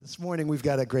This morning we've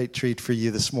got a great treat for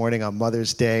you this morning on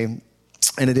Mother's Day,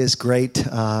 and it is great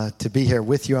to be here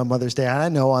with you on Mother's Day. I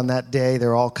know on that day there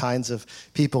are all kinds of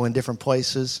people in different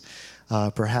places.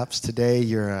 Perhaps today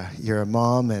you're a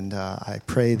mom, and I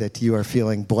pray that you are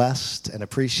feeling blessed and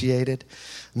appreciated.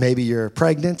 Maybe you're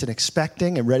pregnant and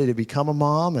expecting and ready to become a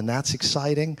mom, and that's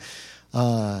exciting.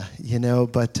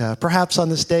 But perhaps on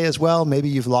this day as well, maybe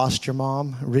you've lost your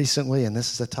mom recently, and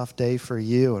this is a tough day for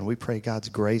you, and we pray God's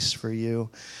grace for you.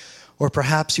 Or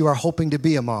perhaps you are hoping to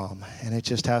be a mom, and it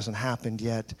just hasn't happened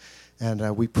yet,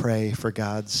 and we pray for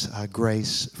God's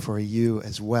grace for you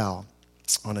as well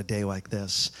on a day like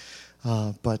this.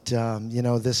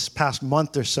 This past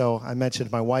month or so, I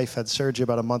mentioned my wife had surgery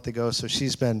about a month ago, so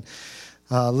she's been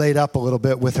laid up a little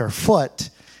bit with her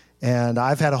foot. And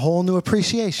I've had a whole new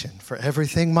appreciation for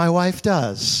everything my wife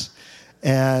does.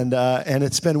 And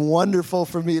it's been wonderful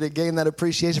for me to gain that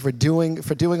appreciation for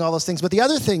doing all those things. But the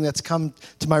other thing that's come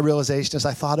to my realization is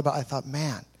I thought,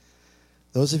 man,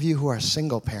 those of you who are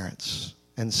single parents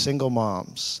and single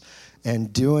moms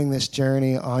and doing this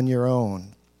journey on your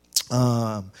own,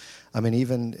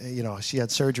 she had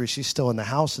surgery, she's still in the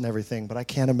house and everything, but I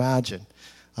can't imagine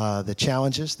the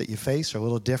challenges that you face are a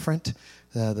little different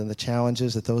than the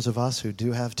challenges that those of us who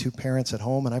do have two parents at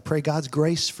home. And I pray God's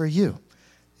grace for you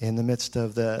in the midst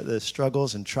of the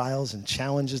struggles and trials and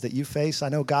challenges that you face. I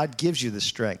know God gives you the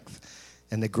strength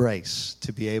and the grace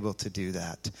to be able to do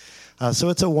that. So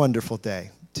it's a wonderful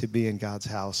day to be in God's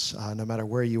house. No matter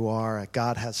where you are,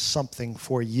 God has something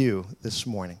for you this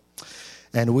morning.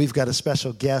 And we've got a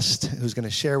special guest who's going to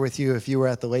share with you. If you were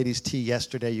at the ladies' tea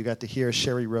yesterday, you got to hear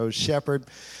Sherry Rose Shepherd.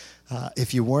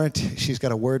 If you weren't, she's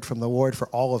got a word from the Lord for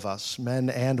all of us, men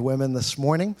and women, this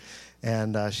morning.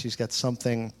 And she's got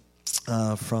something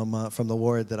from the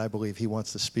Lord that I believe he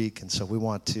wants to speak. And so we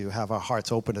want to have our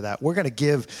hearts open to that. We're going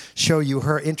to show you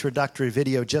her introductory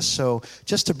video just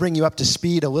to bring you up to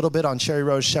speed a little bit on Sherry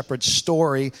Rose Shepherd's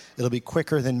story. It'll be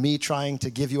quicker than me trying to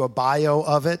give you a bio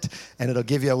of it, and it'll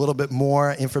give you a little bit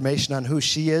more information on who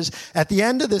she is. At the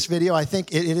end of this video, I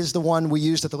think it is the one we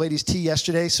used at the ladies' tea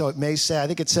yesterday, so it may say, I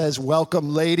think it says,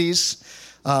 "Welcome, ladies."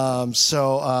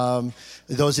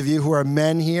 Those of you who are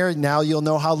men here, now you'll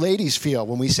know how ladies feel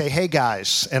when we say, "Hey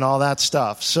guys," and all that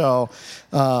stuff. So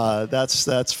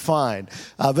that's fine.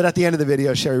 But at the end of the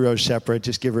video, Sherry Rose Shepherd,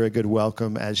 just give her a good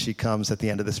welcome as she comes at the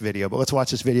end of this video. But let's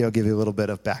watch this video, give you a little bit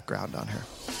of background on her.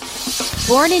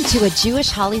 Born into a Jewish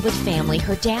Hollywood family,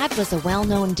 her dad was a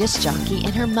well-known disc jockey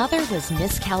and her mother was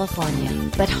Miss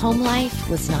California. But home life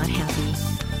was not happy,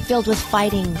 filled with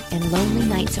fighting and lonely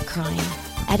nights of crying.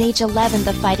 At age 11,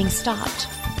 the fighting stopped.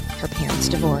 Her parents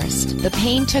divorced. The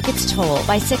pain took its toll.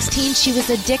 By 16, she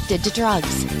was addicted to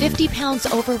drugs, 50 pounds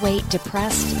overweight,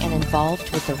 depressed, and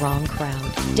involved with the wrong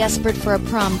crowd. Desperate for a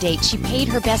prom date, she paid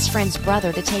her best friend's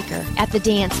brother to take her. At the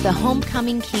dance, the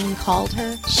homecoming king called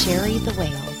her Sherry the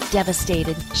Whale.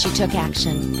 Devastated, she took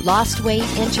action. Lost weight,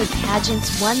 entered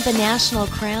pageants, won the national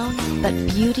crown, but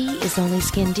beauty is only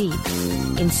skin deep.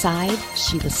 Inside,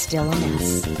 she was still a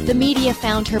mess. The media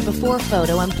found her before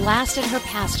photo and blasted her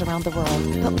past around the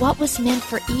world. But what was meant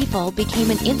for evil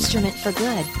became an instrument for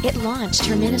good. It launched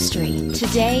her ministry.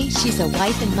 Today, she's a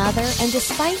wife and mother, and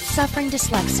despite suffering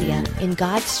dyslexia, in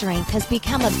God's strength, has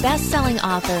become a best-selling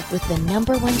author with the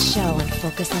 #1 show on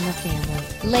Focus on the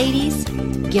Family. Ladies,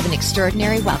 give an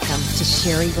extraordinary welcome to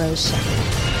Sherry Rose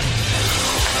Shepherd.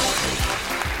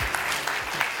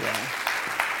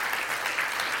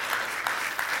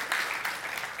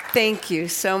 Thank you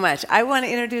so much. I want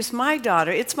to introduce my daughter.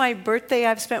 It's my birthday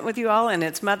I've spent with you all, and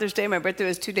it's Mother's Day. My birthday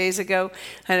was 2 days ago.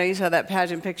 I know you saw that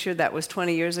pageant picture. That was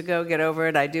 20 years ago. Get over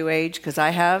it. I do age, because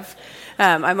I have.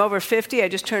 I'm over 50. I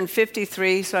just turned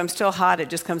 53, so I'm still hot. It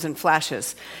just comes in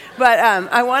flashes. But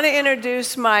I want to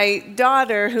introduce my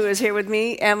daughter, who is here with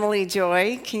me, Emily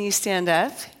Joy. Can you stand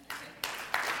up?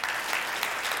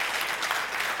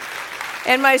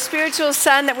 And my spiritual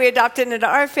son that we adopted into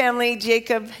our family,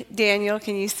 Jacob Daniel.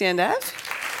 Can you stand up?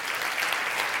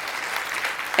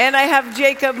 And I have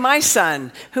Jacob, my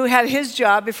son, who had his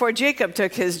job before Jacob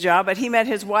took his job, but he met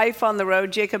his wife on the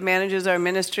road. Jacob manages our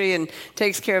ministry and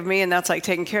takes care of me, and that's like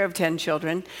taking care of 10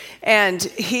 children. And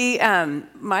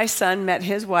my son met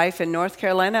his wife in North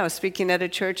Carolina. I was speaking at a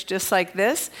church just like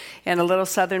this, and a little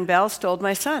Southern belle stole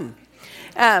my son.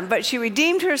 But she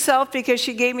redeemed herself because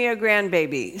she gave me a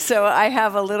grandbaby. So I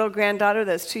have a little granddaughter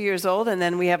that's 2 years old, and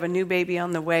then we have a new baby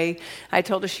on the way. I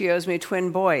told her she owes me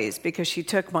twin boys because she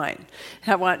took mine.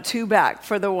 I want 2 back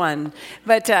for the one.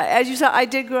 But as you saw, I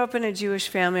did grow up in a Jewish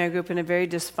family. I grew up in a very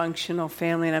dysfunctional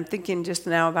family, and I'm thinking just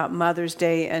now about Mother's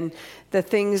Day and the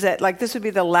things that, like, this would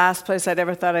be the last place I'd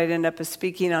ever thought I'd end up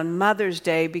speaking on Mother's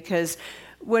Day, because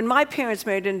when my parents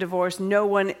married and divorced, no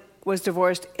one was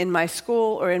divorced in my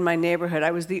school or in my neighborhood. I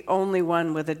was the only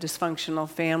one with a dysfunctional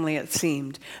family, it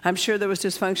seemed. I'm sure there was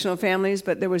dysfunctional families,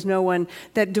 but there was no one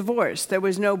that divorced. There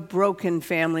was no broken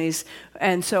families.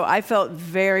 And so I felt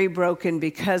very broken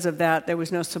because of that. There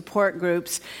was no support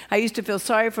groups. I used to feel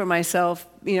sorry for myself,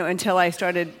 until I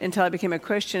became a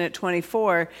Christian at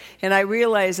 24. And I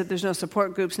realized that there's no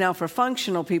support groups now for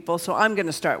functional people, so I'm going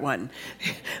to start one.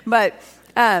 But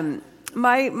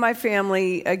my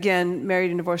family, again,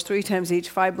 married and divorced 3 times each,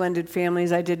 5 blended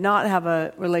families. I did not have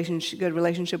a good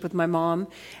relationship with my mom.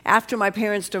 After my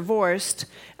parents divorced,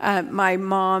 my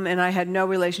mom and I had no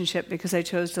relationship because I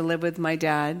chose to live with my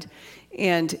dad.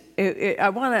 And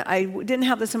I didn't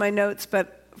have this in my notes,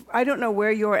 but I don't know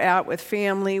where you're at with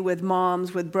family, with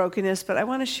moms, with brokenness, but I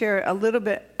want to share a little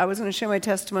bit. I was going to share my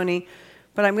testimony,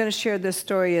 but I'm going to share this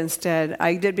story instead.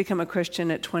 I did become a Christian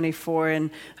at 24, and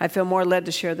I feel more led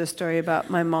to share this story about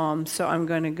my mom, so I'm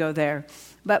going to go there.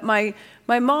 But my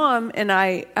mom and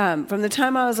I, from the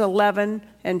time I was 11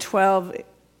 and 12,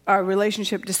 our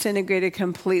relationship disintegrated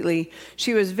completely.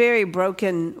 She was a very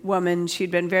broken woman.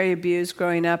 She'd been very abused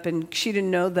growing up, and she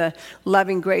didn't know the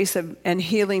loving grace and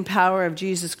healing power of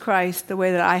Jesus Christ the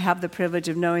way that I have the privilege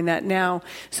of knowing that now.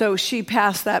 So she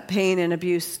passed that pain and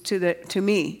abuse to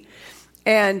me.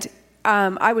 And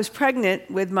I was pregnant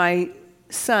with my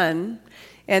son,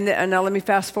 and now let me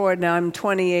fast forward. Now I'm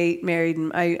 28, married,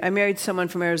 and I married someone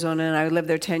from Arizona, and I lived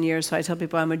there 10 years, so I tell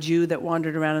people I'm a Jew that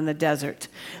wandered around in the desert.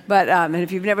 But and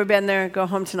if you've never been there, go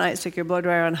home tonight, stick your blow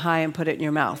dryer on high, and put it in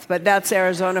your mouth. But that's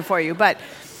Arizona for you. But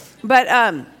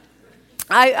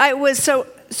I was so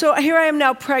here I am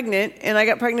now pregnant, and I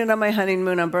got pregnant on my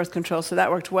honeymoon on birth control, so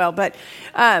that worked well. But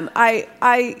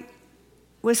I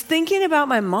was thinking about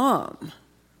my mom.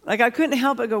 Like, I couldn't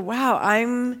help but go, wow,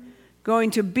 I'm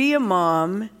going to be a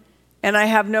mom, and I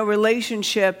have no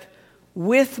relationship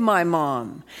with my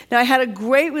mom. Now, I had a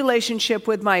great relationship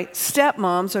with my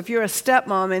stepmom, so if you're a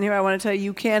stepmom in here, I want to tell you,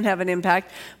 you can have an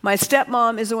impact. My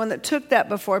stepmom is the one that took that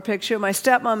before picture. My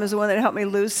stepmom is the one that helped me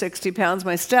lose 60 pounds.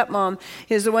 My stepmom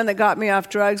is the one that got me off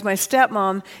drugs. My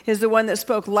stepmom is the one that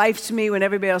spoke life to me when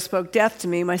everybody else spoke death to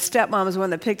me. My stepmom is the one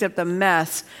that picked up the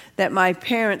mess that my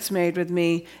parents made with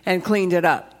me and cleaned it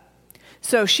up.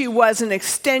 So she was an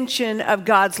extension of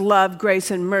God's love,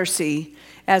 grace, and mercy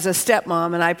as a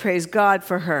stepmom, and I praise God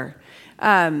for her.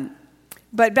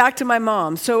 But back to my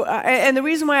mom. So, and the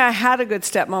reason why I had a good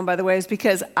stepmom, by the way, is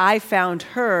because I found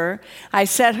her. I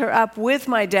set her up with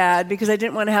my dad because I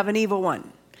didn't want to have an evil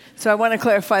one. So I want to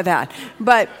clarify that.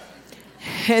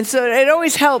 And so it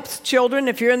always helps, children,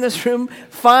 if you're in this room,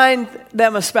 find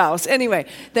them a spouse, anyway,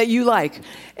 that you like.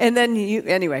 And then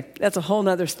anyway, that's a whole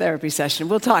nother therapy session.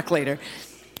 We'll talk later.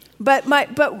 But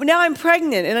now I'm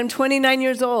pregnant, and I'm 29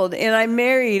 years old, and I'm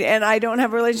married, and I don't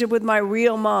have a relationship with my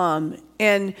real mom.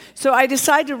 And so I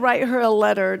decided to write her a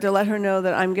letter to let her know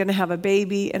that I'm going to have a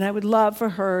baby, and I would love for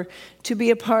her to be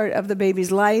a part of the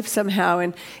baby's life somehow.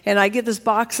 And I get this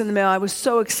box in the mail. I was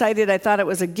so excited. I thought it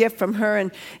was a gift from her.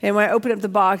 And when I opened up the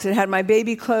box, it had my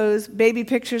baby clothes, baby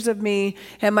pictures of me,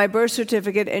 and my birth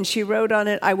certificate. And she wrote on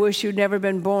it, "I wish you'd never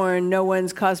been born. No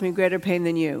one's caused me greater pain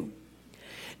than you."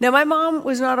 Now, my mom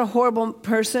was not a horrible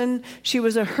person. She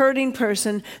was a hurting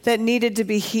person that needed to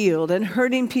be healed, and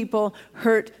hurting people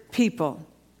hurt people.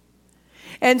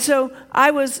 And so I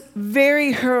was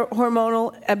very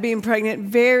hormonal at being pregnant,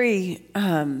 very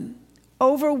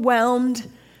overwhelmed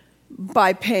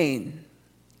by pain,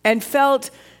 and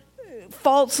felt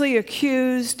falsely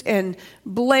accused and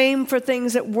blamed for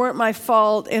things that weren't my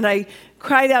fault. And I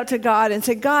cried out to God and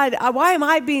said, God, why am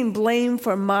I being blamed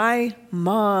for my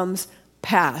mom's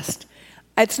past?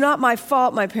 It's not my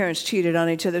fault my parents cheated on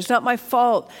each other. It's not my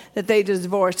fault that they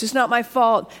divorced. It's not my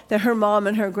fault that her mom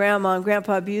and her grandma and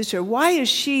grandpa abused her. Why is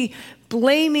she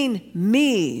blaming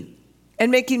me and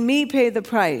making me pay the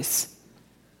price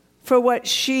for what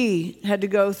she had to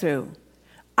go through?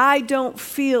 I don't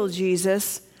feel,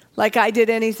 Jesus, like I did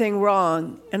anything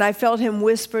wrong. And I felt him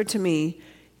whisper to me,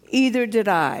 either did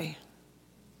I.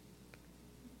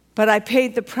 But I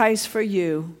paid the price for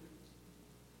you.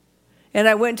 And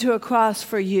I went to a cross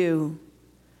for you.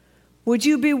 Would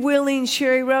you be willing,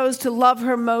 Sherry Rose, to love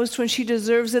her most when she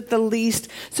deserves it the least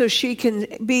so she can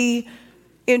be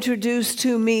introduced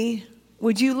to me?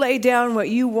 Would you lay down what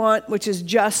you want, which is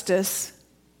justice,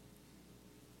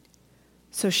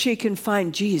 so she can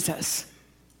find Jesus?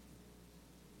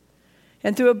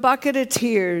 And through a bucket of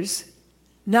tears,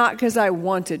 not because I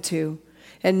wanted to,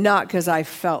 and not because I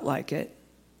felt like it,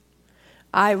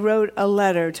 I wrote a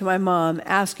letter to my mom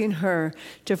asking her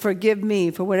to forgive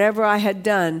me for whatever I had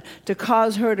done to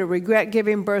cause her to regret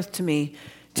giving birth to me,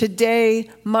 Today,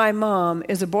 my mom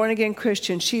is a born-again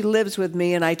Christian. She lives with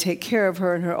me, and I take care of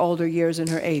her in her older years, in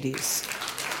her 80s.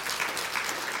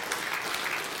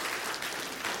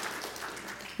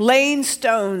 Laying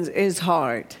stones is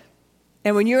hard.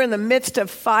 And when you're in the midst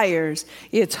of fires,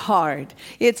 it's hard.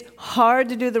 It's hard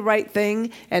to do the right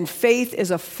thing, and faith is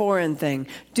a foreign thing.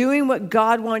 Doing what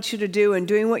God wants you to do and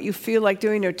doing what you feel like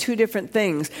doing are two different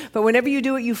things. But whenever you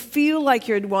do what you feel like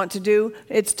you want to do,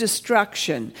 it's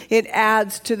destruction. It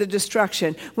adds to the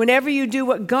destruction. Whenever you do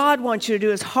what God wants you to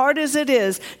do, as hard as it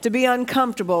is to be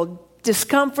uncomfortable,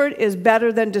 discomfort is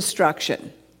better than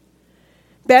destruction.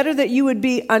 Better that you would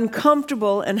be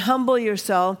uncomfortable and humble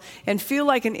yourself and feel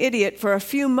like an idiot for a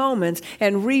few moments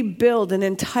and rebuild an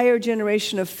entire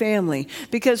generation of family.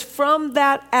 Because from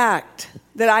that act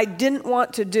that I didn't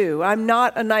want to do, I'm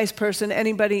not a nice person.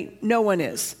 No one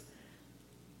is.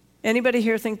 Anybody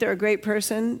here think they're a great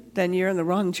person? Then you're in the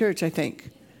wrong church, I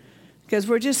think. Because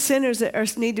we're just sinners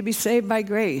that need to be saved by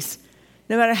grace.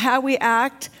 No matter how we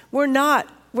act, we're not.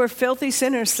 We're filthy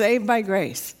sinners saved by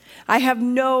grace. I have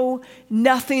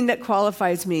nothing that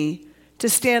qualifies me to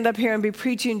stand up here and be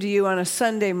preaching to you on a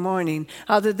Sunday morning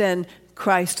other than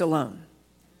Christ alone.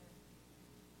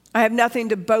 I have nothing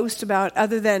to boast about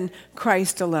other than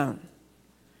Christ alone.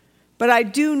 But I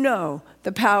do know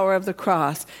the power of the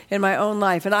cross in my own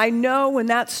life. And I know when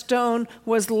that stone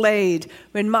was laid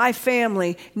in my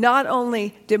family, not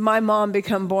only did my mom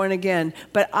become born again,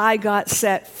 but I got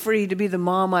set free to be the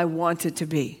mom I wanted to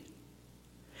be.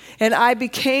 And I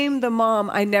became the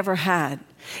mom I never had.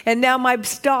 And now my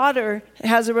daughter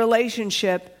has a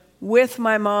relationship with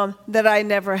my mom that I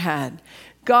never had.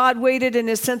 God waited in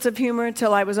his sense of humor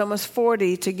until I was almost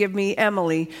 40 to give me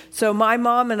Emily. So my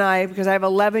mom and I, because I have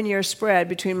 11-year spread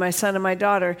between my son and my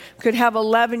daughter, could have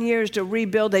 11 years to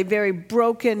rebuild a very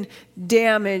broken,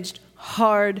 damaged,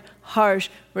 hard, harsh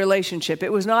relationship.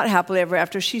 It was not happily ever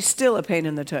after. She's still a pain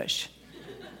in the tush.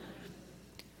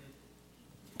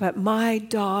 But my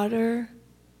daughter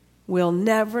will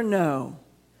never know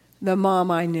the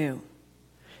mom I knew,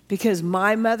 because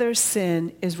my mother's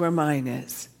sin is where mine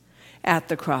is, at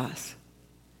the cross.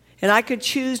 And I could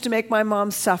choose to make my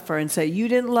mom suffer and say, you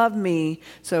didn't love me,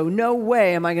 so no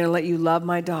way am I going to let you love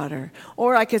my daughter.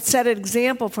 Or I could set an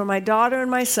example for my daughter and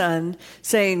my son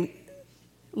saying,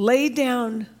 lay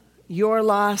down your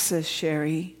losses,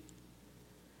 Sherry,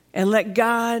 and let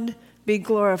God be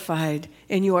glorified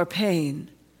in your pain,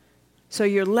 so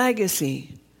your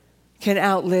legacy can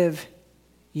outlive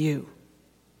you.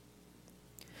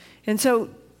 And so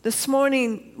this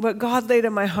morning, what God laid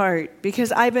on my heart,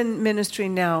 because I've been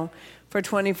ministering now for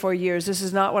 24 years, this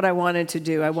is not what I wanted to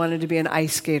do. I wanted to be an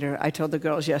ice skater, I told the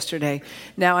girls yesterday.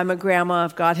 Now I'm a grandma.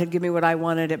 If God had given me what I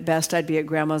wanted, at best I'd be at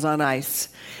grandma's on ice.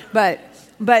 But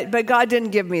God didn't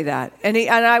give me that. And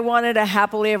I wanted a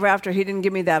happily ever after. He didn't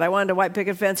give me that. I wanted a white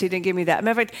picket fence. He didn't give me that.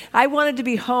 Matter of fact, I wanted to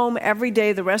be home every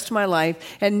day the rest of my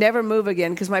life and never move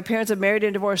again, because my parents have married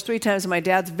and divorced 3 times, and my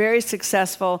dad's a very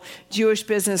successful Jewish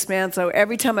businessman. So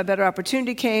every time a better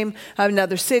opportunity came,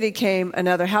 another city came,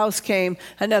 another house came,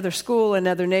 another school,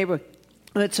 another neighborhood.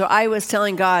 So I was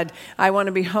telling God, I want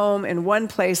to be home in one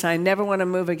place. I never want to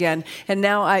move again. And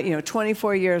now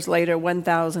 24 years later,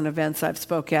 1,000 events I've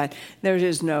spoke at, there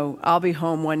is no, I'll be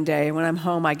home one day. And when I'm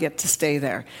home, I get to stay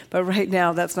there. But right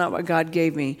now, that's not what God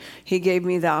gave me. He gave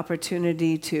me the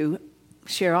opportunity to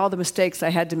share all the mistakes I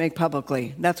had to make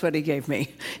publicly. That's what he gave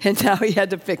me. And now he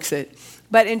had to fix it.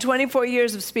 But in 24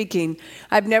 years of speaking,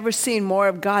 I've never seen more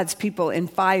of God's people in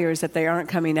fires that they aren't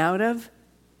coming out of,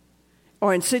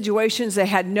 or in situations they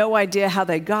had no idea how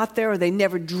they got there, or they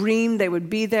never dreamed they would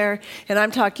be there. And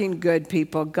I'm talking good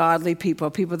people, godly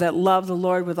people, people that love the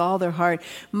Lord with all their heart,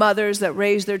 mothers that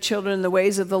raised their children in the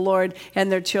ways of the Lord,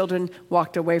 and their children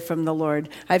walked away from the Lord.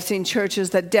 I've seen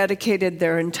churches that dedicated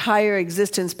their entire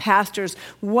existence, pastors,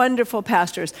 wonderful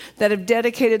pastors, that have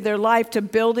dedicated their life to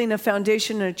building a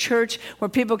foundation in a church where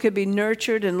people could be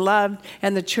nurtured and loved,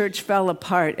 and the church fell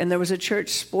apart, and there was a church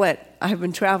split. I've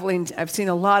been traveling. I've seen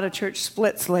a lot of church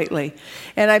splits lately.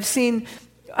 And I've seen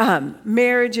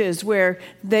marriages where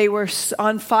they were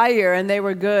on fire and they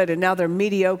were good, and now they're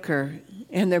mediocre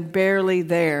and they're barely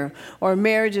there. Or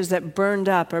marriages that burned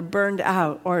up or burned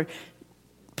out. Or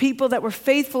people that were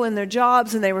faithful in their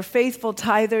jobs, and they were faithful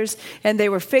tithers, and they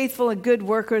were faithful and good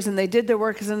workers, and they did their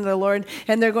work as unto the Lord.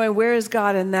 And they're going, where is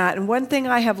God in that? And one thing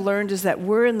I have learned is that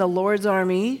we're in the Lord's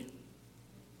army.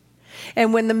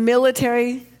 And when the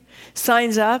military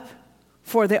signs up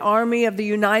for the Army of the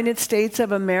United States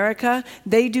of America,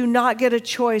 they do not get a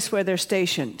choice where they're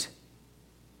stationed.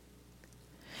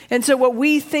 And so what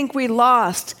we think we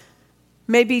lost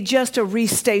may be just a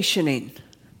restationing.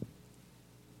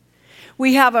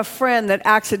 We have a friend that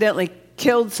accidentally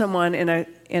killed someone in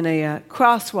a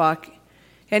crosswalk,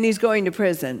 and he's going to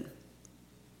prison.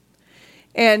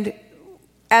 And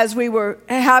as we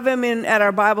have him in at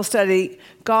our Bible study,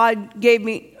 God gave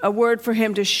me a word for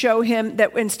him to show him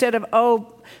that instead of,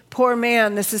 oh, poor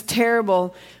man, this is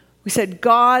terrible, we said,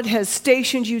 God has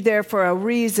stationed you there for a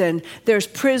reason. There's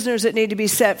prisoners that need to be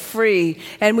set free.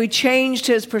 And we changed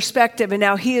his perspective, and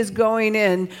now he is going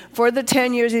in for the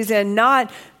 10 years he's in,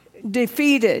 not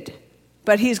defeated,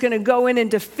 but he's going to go in and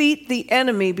defeat the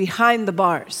enemy behind the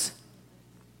bars.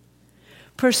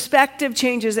 Perspective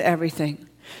changes everything.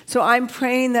 So I'm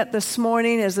praying that this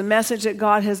morning, as the message that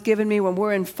God has given me when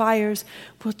we're in fires,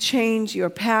 will change your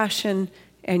passion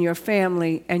and your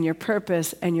family and your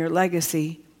purpose and your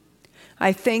legacy.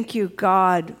 I thank you,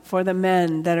 God, for the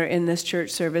men that are in this church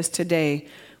service today.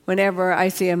 Whenever I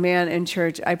see a man in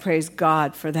church, I praise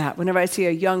God for that. Whenever I see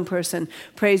a young person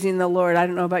praising the Lord, I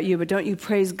don't know about you, but don't you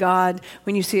praise God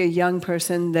when you see a young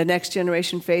person, the next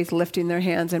generation faith, lifting their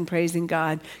hands and praising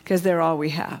God, because they're all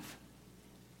we have.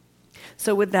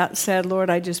 So with that said, Lord,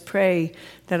 I just pray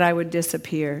that I would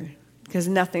disappear, because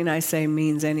nothing I say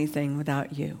means anything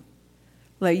without you.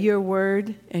 Let your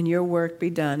word and your work be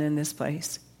done in this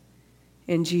place.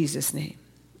 In Jesus' name,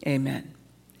 amen.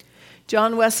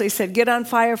 John Wesley said, get on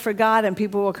fire for God and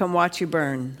people will come watch you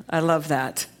burn. I love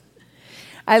that.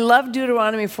 I love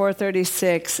Deuteronomy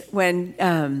 4:36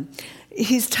 when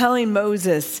he's telling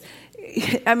Moses,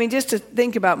 I mean, just to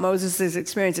think about Moses'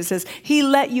 experience, it says, he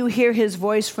let you hear his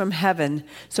voice from heaven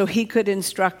so he could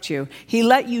instruct you. He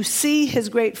let you see his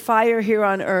great fire here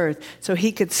on earth so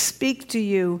he could speak to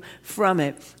you from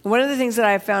it. One of the things that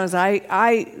I found is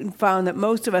I found that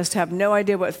most of us have no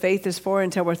idea what faith is for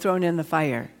until we're thrown in the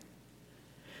fire.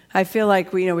 I feel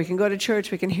like we can go to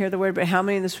church, we can hear the word, but how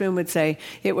many in this room would say,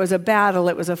 it was a battle,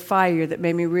 it was a fire that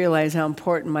made me realize how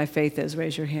important my faith is?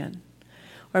 Raise your hand.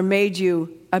 Or made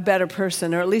you a better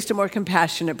person, or at least a more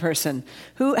compassionate person.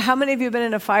 How many of you have been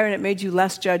in a fire and it made you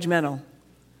less judgmental?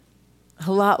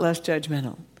 A lot less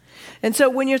judgmental. And so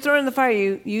when you're thrown in the fire,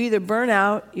 you either burn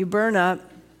out, you burn up,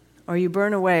 or you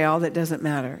burn away all that doesn't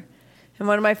matter. And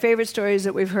one of my favorite stories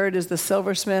that we've heard is the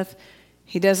silversmith.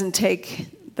 He doesn't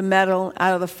take the metal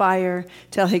out of the fire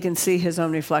till he can see his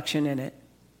own reflection in it.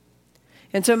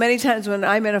 And so many times when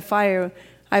I'm in a fire,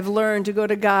 I've learned to go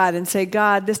to God and say,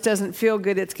 God, this doesn't feel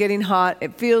good. It's getting hot.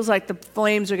 It feels like the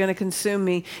flames are going to consume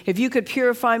me. If you could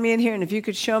purify me in here and if you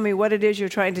could show me what it is you're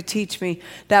trying to teach me,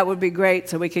 that would be great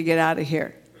so we could get out of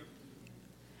here.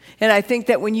 And I think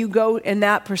that when you go in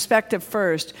that perspective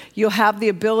first, you'll have the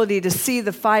ability to see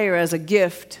the fire as a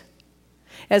gift,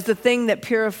 as the thing that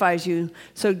purifies you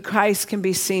so Christ can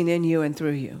be seen in you and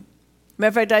through you. Matter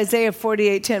of fact, Isaiah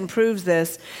 48:10 proves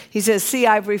this. He says, see,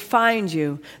 I've refined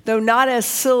you, though not as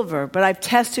silver, but I've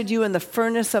tested you in the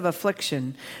furnace of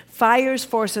affliction. Fires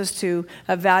force us to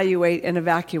evaluate and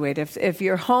evacuate. If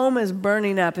your home is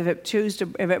burning up, if it's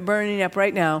burning up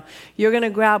right now, you're going to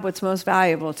grab what's most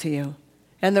valuable to you.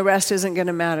 And the rest isn't going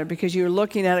to matter because you're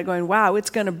looking at it going, wow, it's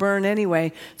going to burn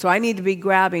anyway, so I need to be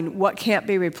grabbing what can't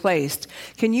be replaced.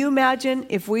 Can you imagine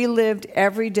if we lived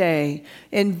every day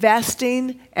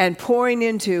investing and pouring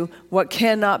into what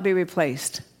cannot be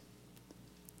replaced?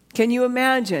 Can you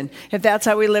imagine if that's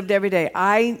how we lived every day?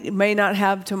 I may not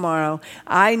have tomorrow.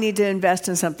 I need to invest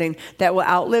in something that will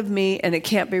outlive me and it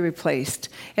can't be replaced.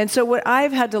 And so what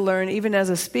I've had to learn, even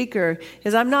as a speaker,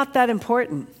 is I'm not that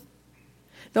important.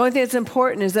 The only thing that's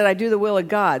important is that I do the will of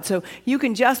God. So you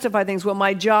can justify things. Well,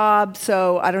 my job,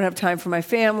 so I don't have time for my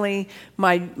family.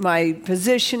 My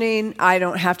positioning, I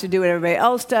don't have to do what everybody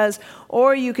else does.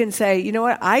 Or you can say, you know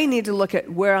what, I need to look at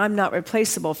where I'm not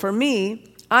replaceable. For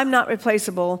me, I'm not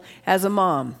replaceable as a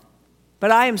mom.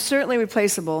 But I am certainly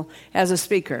replaceable as a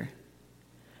speaker.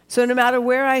 So no matter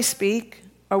where I speak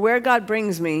or where God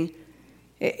brings me,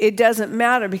 it doesn't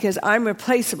matter because I'm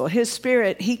replaceable. His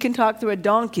Spirit, he can talk through a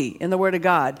donkey in the Word of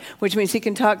God, which means he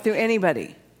can talk through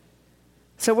anybody.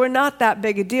 So we're not that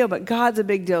big a deal, but God's a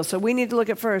big deal. So we need to look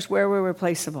at first where we're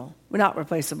replaceable. We're not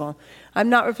replaceable. I'm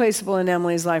not replaceable in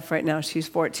Emily's life right now. She's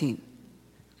 14.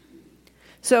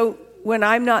 So when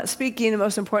I'm not speaking, the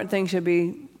most important thing should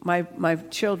be my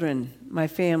children, my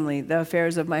family, the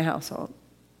affairs of my household.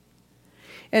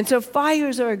 And so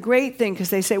fires are a great thing because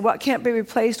they say, what can't be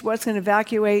replaced? What's going to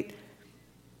evacuate?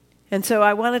 And so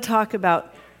I want to talk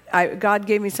about, God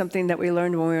gave me something that we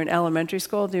learned when we were in elementary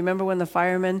school. Do you remember when the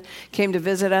firemen came to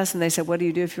visit us and they said, what do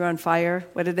you do if you're on fire?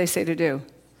 What did they say to do?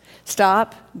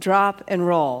 Stop, drop, and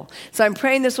roll. So I'm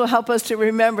praying this will help us to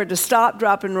remember to stop,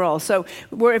 drop, and roll. So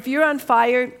if you're on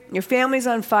fire, your family's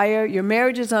on fire, your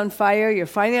marriage is on fire, your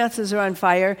finances are on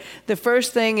fire, the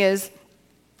first thing is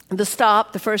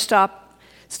the first stop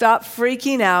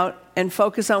freaking out and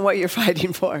focus on what you're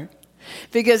fighting for.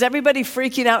 Because everybody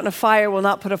freaking out in a fire will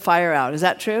not put a fire out. Is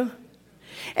that true?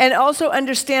 And also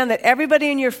understand that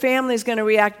everybody in your family is going to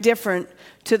react different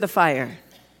to the fire.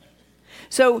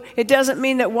 So it doesn't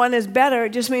mean that one is better, it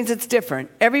just means it's different.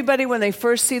 Everybody, when they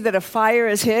first see that a fire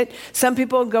is hit, some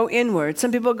people go inward,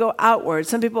 some people go outward,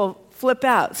 some people flip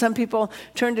out, some people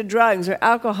turn to drugs or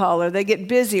alcohol, or they get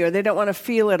busy, or they don't want to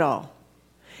feel it all.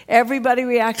 Everybody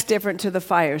reacts different to the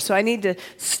fire. So I need to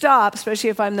stop, especially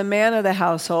if I'm the man of the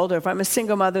household, or if I'm a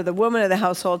single mother, the woman of the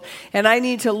household, and I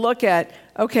need to look at,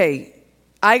 okay,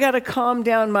 I got to calm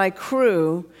down my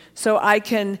crew so I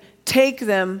can take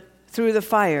them through the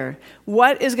fire.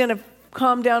 What is going to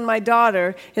calm down my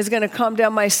daughter is going to calm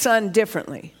down my son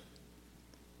differently.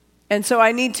 And so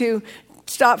I need to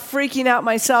stop freaking out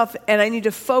myself, and I need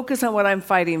to focus on what I'm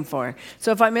fighting for.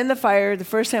 So if I'm in the fire, the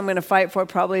first thing I'm going to fight for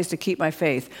probably is to keep my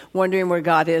faith, wondering where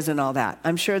God is and all that.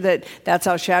 I'm sure that that's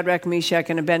how Shadrach, Meshach,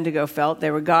 and Abednego felt.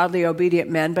 They were godly, obedient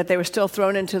men, but they were still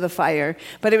thrown into the fire.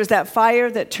 But it was that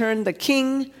fire that turned the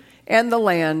king and the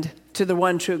land to the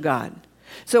one true God.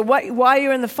 So while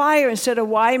you're in the fire, instead of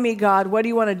why me, God, what do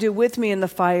you want to do with me in the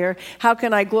fire? How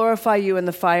can I glorify you in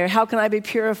the fire? How can I be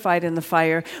purified in the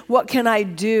fire? What can I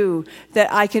do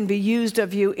that I can be used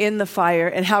of you in the fire?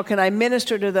 And how can I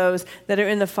minister to those that are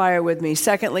in the fire with me?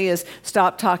 Secondly is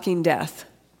stop talking death.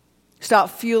 Stop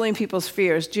fueling people's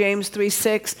fears. James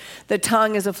 3:6, the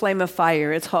tongue is a flame of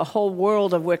fire. It's a whole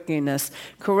world of wickedness,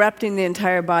 corrupting the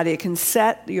entire body. It can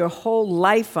set your whole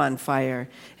life on fire.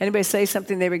 Anybody say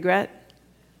something they regret?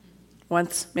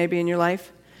 Once, maybe in your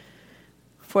life?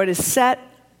 For it is set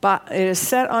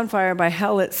on fire by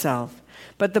hell itself.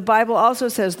 But the Bible also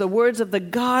says the words of the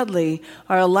godly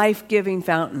are a life-giving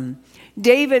fountain.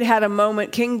 David had a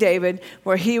moment, King David,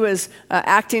 where he was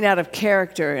acting out of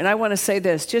character. And I want to say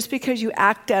this, just because you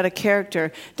act out of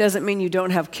character doesn't mean you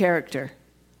don't have character.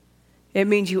 It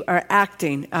means you are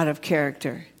acting out of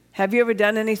character. Have you ever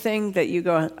done anything that you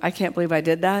go, I can't believe I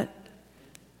did that?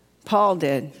 Paul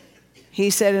did. He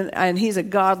said, and he's a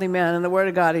godly man, in the Word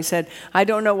of God, he said, I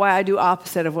don't know why I do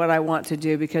opposite of what I want to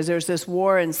do, because there's this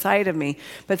war inside of me.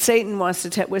 But Satan wants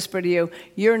to whisper to you,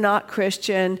 you're not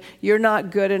Christian, you're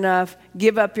not good enough,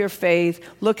 give up your faith,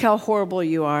 look how horrible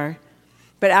you are.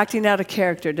 But acting out of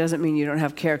character doesn't mean you don't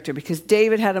have character, because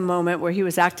David had a moment where he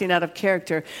was acting out of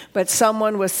character, but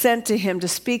someone was sent to him to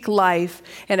speak life,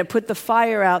 and it put the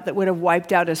fire out that would have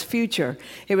wiped out his future.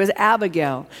 It was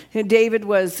Abigail. And David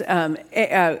was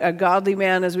a godly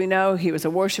man, as we know. He was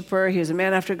a worshiper. He was a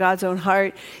man after God's own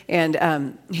heart,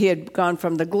 and he had gone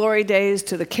from the glory days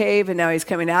to the cave, and now he's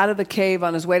coming out of the cave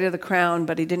on his way to the crown,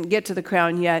 but he didn't get to the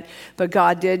crown yet. But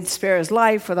God did spare his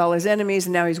life with all his enemies,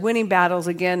 and now he's winning battles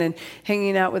again and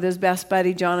hanging out with his best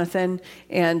buddy Jonathan,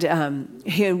 and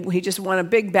he just won a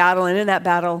big battle, and in that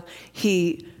battle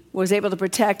he was able to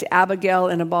protect Abigail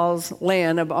and Nabal's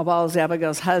land. Nabal's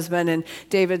Abigail's husband, and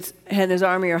David and his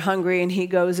army are hungry, and he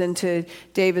goes into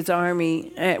David's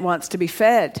army and wants to be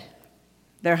fed.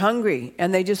 They're hungry,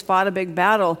 and they just fought a big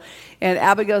battle. And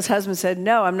Abigail's husband said,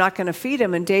 no, I'm not going to feed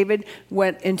him. And David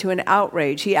went into an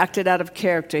outrage. He acted out of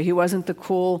character. He wasn't the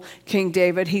cool King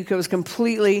David. He was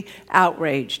completely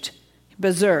outraged.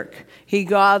 Berserk. He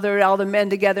gathered all the men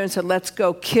together and said, let's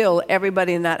go kill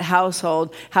everybody in that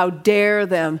household. How dare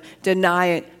them deny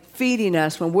it, feeding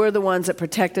us when we're the ones that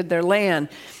protected their land.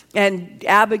 And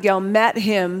Abigail met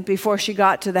him before he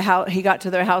got to their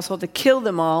household to kill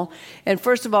them all. And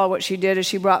first of all, what she did is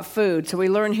she brought food. So we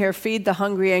learn here, feed the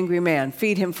hungry, angry man.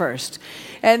 Feed him first.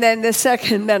 And then the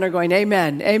second men are going,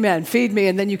 amen, amen, feed me,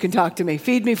 and then you can talk to me.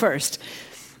 Feed me first.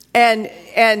 And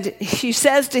she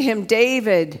says to him,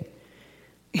 David,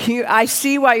 I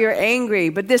see why you're angry,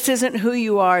 but this isn't who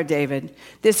you are, David.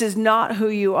 This is not who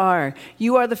you are.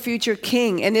 You are the future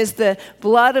king, and is the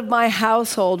blood of my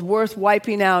household worth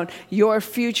wiping out your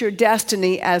future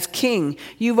destiny as king?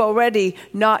 You've already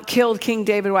not killed King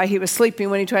David while he was sleeping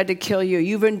when he tried to kill you.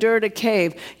 You've endured a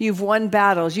cave. You've won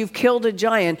battles. You've killed a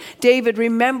giant. David,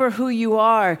 remember who you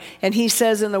are. And he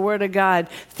says in the Word of God,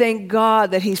 thank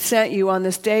God that he sent you on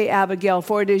this day, Abigail,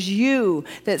 for it is you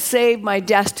that saved my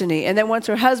destiny. And then once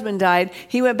her husband died,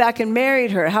 he went back and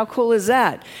married her. How cool is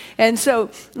that? And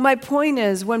so my point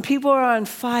is, when people are on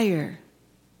fire,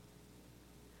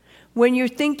 when you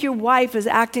think your wife is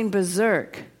acting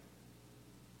berserk,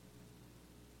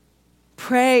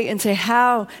 Pray and say,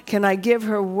 how can I give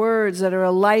her words that are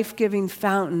a life-giving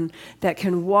fountain that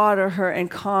can water her and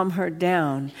calm her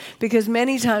down? Because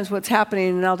many times what's happening,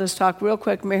 and I'll just talk real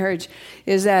quick, marriage,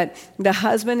 is that the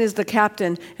husband is the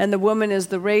captain and the woman is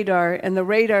the radar, and the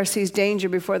radar sees danger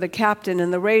before the captain,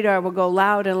 and the radar will go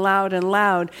loud and loud and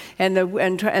loud, and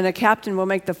the captain will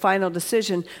make the final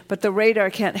decision, but the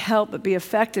radar can't help but be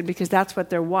affected because that's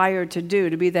what they're wired to do,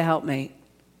 to be the helpmate.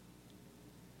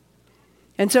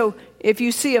 And so if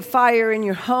you see a fire in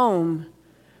your home,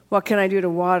 what can I do to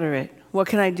water it? What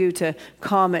can I do to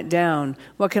calm it down?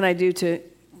 What can I do to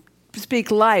speak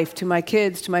life to my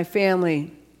kids, to my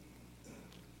family?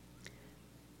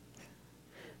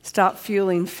 Stop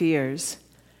fueling fears.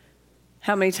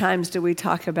 How many times do we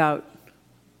talk about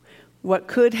what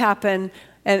could happen?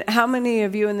 And how many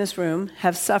of you in this room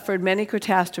have suffered many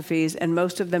catastrophes and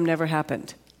most of them never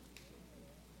happened?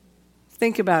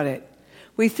 Think about it.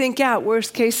 We think out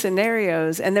worst case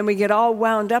scenarios and then we get all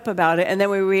wound up about it and then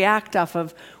we react off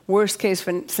of worst case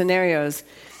scenarios.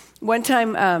 One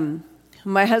time,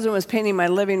 my husband was painting my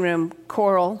living room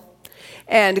coral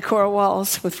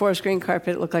walls with forest green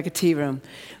carpet. It looked like a tea room.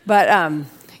 But,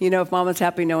 if mama's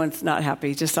happy, no one's not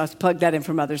happy. Just I'll plug that in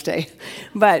for Mother's Day.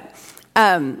 But,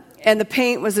 and the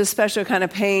paint was a special kind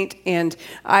of paint, and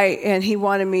he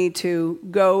wanted me to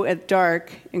go at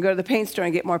dark and go to the paint store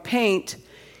and get more paint.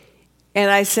 And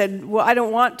I said, well, I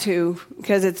don't want to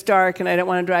because it's dark and I don't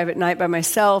want to drive at night by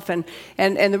myself. And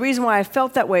the reason why I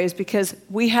felt that way is because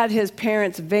we had his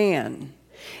parents' van.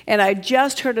 And I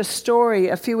just heard a story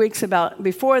a few weeks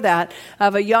before that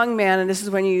of a young man, and this is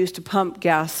when you used to pump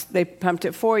gas, they pumped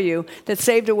it for you, that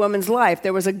saved a woman's life.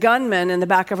 There was a gunman in the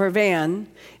back of her van,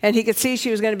 and he could see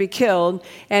she was going to be killed,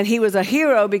 and he was a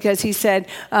hero because he said,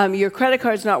 your credit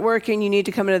card's not working, you need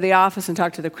to come into the office and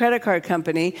talk to the credit card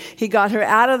company. He got her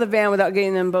out of the van without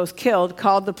getting them both killed,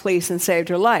 called the police, and saved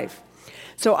her life.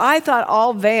 So I thought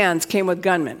all vans came with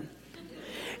gunmen.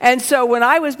 And so when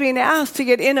I was being asked to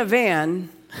get in a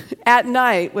van at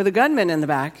night with a gunman in the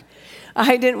back,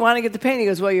 I didn't want to get the paint. He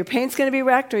goes, well, your paint's going to be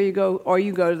wrecked, or you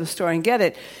go to the store and get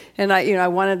it. And I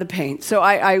wanted the paint. So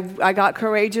I got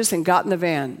courageous and got in the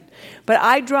van. But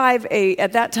I drive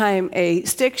at that time, a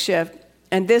stick shift,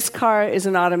 and this car is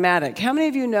an automatic. How many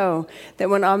of you know that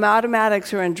when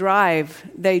automatics are in drive,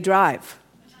 they drive?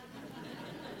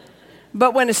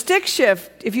 But when a stick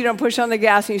shift, if you don't push on the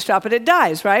gas and you stop it, it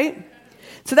dies, right?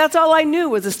 So that's all I knew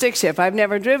was a stick shift. I've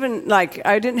never driven, I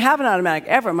didn't have an automatic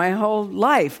ever my whole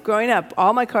life. Growing up,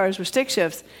 all my cars were stick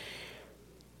shifts.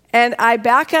 And I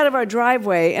back out of our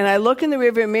driveway, and I look in the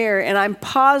rearview mirror, and I'm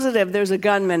positive there's a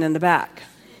gunman in the back.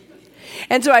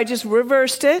 And so I just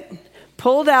reversed it,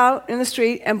 pulled out in the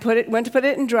street, and went to put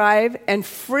it in drive, and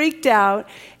freaked out,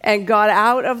 and got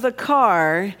out of the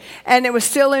car, and it was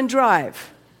still in drive.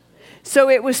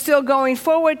 So it was still going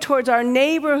forward towards our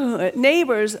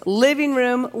neighbor's living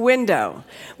room window.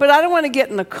 But I don't want to get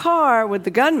in the car with the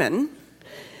gunman,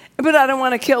 but I don't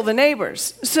want to kill the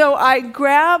neighbors. So I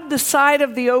grab the side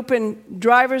of the open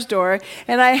driver's door,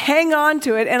 and I hang on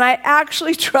to it, and I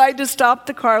actually tried to stop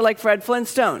the car like Fred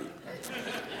Flintstone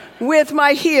with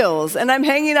my heels. And I'm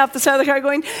hanging off the side of the car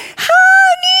going, honey,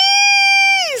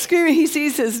 screaming. He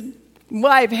sees his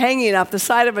wife hanging off the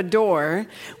side of a door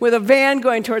with a van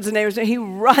going towards the neighbors, and he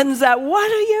runs out,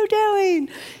 what are you doing?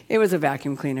 It was a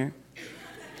vacuum cleaner.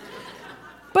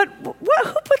 But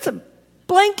who puts a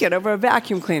blanket over a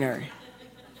vacuum cleaner?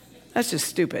 That's just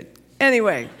stupid.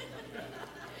 Anyway.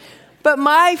 But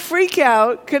my freak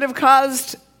out could have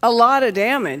caused a lot of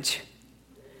damage.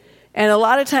 And a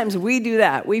lot of times we do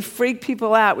that. We freak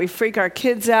people out. We freak our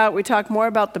kids out. We talk more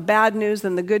about the bad news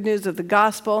than the good news of the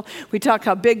gospel. We talk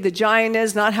how big the giant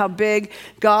is, not how big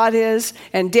God is.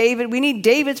 And David, we need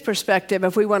David's perspective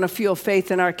if we want to fuel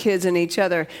faith in our kids and each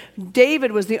other.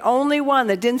 David was the only one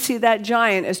that didn't see that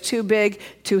giant as too big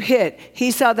to hit. He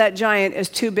saw that giant as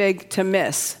too big to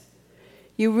miss.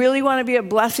 You really want to be a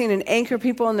blessing and anchor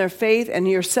people in their faith and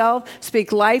yourself.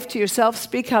 Speak life to yourself.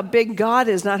 Speak how big God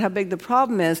is, not how big the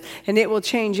problem is, and it will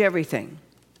change everything.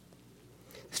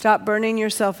 Stop burning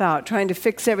yourself out, trying to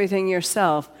fix everything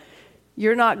yourself.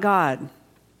 You're not God.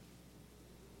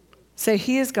 Say,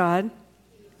 He is God,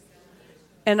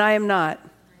 and I am not.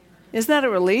 Isn't that a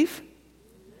relief?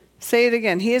 Say it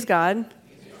again. He is God.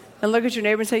 And look at your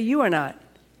neighbor and say, you are not.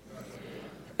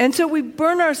 And so we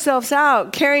burn ourselves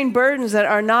out carrying burdens that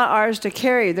are not ours to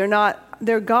carry.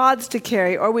 They're God's to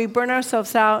carry. Or we burn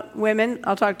ourselves out, women,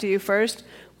 I'll talk to you first,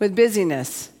 with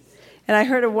busyness. And I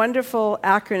heard a wonderful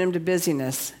acronym to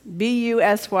busyness.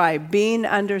 B-U-S-Y, being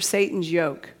under Satan's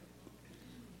yoke.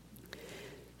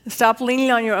 Stop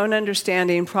leaning on your own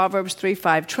understanding. Proverbs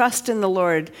 3:5. Trust in the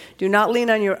Lord. Do not lean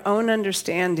on your own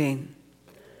understanding.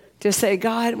 Just say,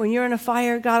 God, when you're in a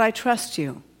fire, God, I trust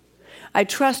you. I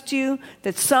trust you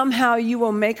that somehow you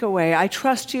will make a way. I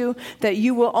trust you that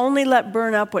you will only let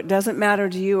burn up what doesn't matter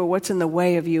to you or what's in the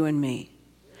way of you and me.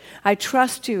 I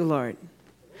trust you, Lord.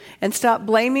 And stop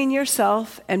blaming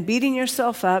yourself and beating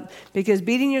yourself up, because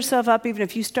beating yourself up, even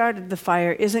if you started the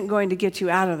fire, isn't going to get you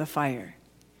out of the fire.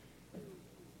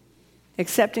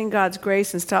 Accepting God's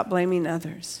grace and stop blaming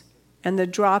others. And the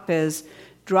drop is,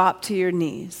 drop to your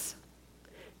knees.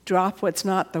 Drop what's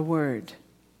not the word.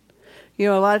 You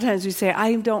know, a lot of times we say,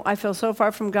 I feel so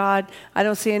far from God. I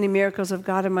don't see any miracles of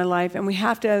God in my life. And we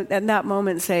have to, at that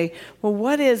moment, say, well,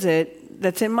 what is it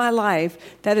that's in my life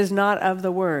that is not of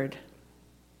the word?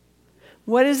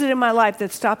 What is it in my life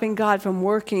that's stopping God from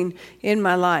working in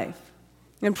my life?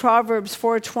 In Proverbs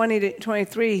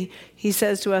 4:20-23, he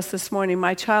says to us this morning,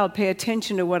 my child, pay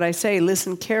attention to what I say.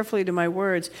 Listen carefully to my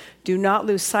words. Do not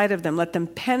lose sight of them. Let them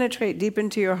penetrate deep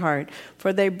into your heart,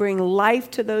 for they bring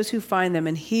life to those who find them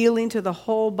and healing to the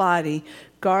whole body.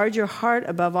 Guard your heart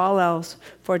above all else,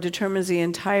 for it determines the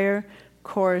entire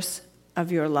course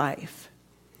of your life.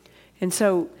 And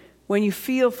so when you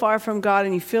feel far from God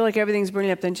and you feel like everything's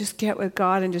burning up, then just get with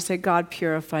God and just say, God,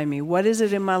 purify me. What is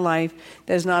it in my life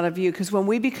that is not of you? Because when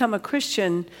we become a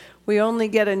Christian, we only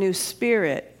get a new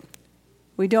spirit.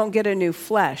 We don't get a new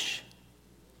flesh.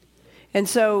 And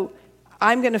so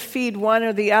I'm going to feed one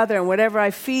or the other, and whatever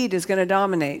I feed is going to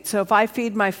dominate. So if I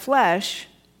feed my flesh,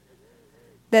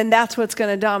 then that's what's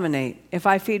going to dominate. If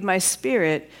I feed my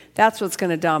spirit, that's what's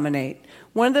going to dominate.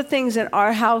 One of the things in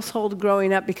our household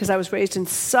growing up, because I was raised in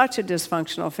such a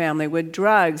dysfunctional family with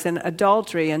drugs and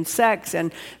adultery and sex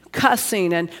and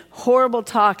cussing and horrible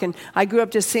talk, and I grew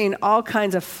up just seeing all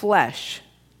kinds of flesh.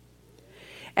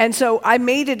 And so I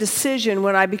made a decision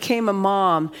when I became a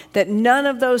mom that none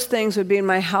of those things would be in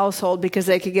my household, because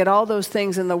they could get all those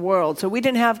things in the world. So we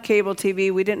didn't have cable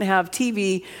TV, we didn't have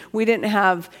TV, we didn't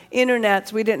have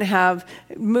internets, we didn't have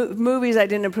movies I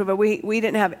didn't approve of. We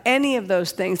didn't have any of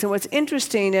those things. And what's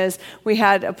interesting is we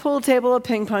had a pool table, a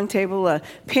ping pong table, a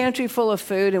pantry full of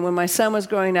food. And when my son was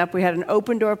growing up, we had an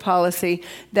open door policy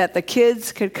that the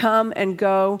kids could come and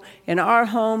go in our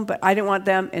home, but I didn't want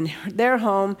them in their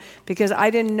home because I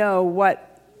didn't know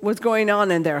what was going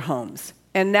on in their homes.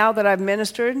 And now that I've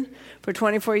ministered for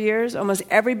 24 years, almost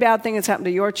every bad thing that's happened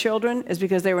to your children is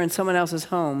because they were in someone else's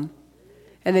home.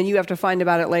 And then you have to find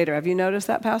about it later. Have you noticed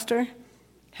that, Pastor?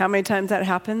 How many times that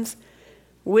happens?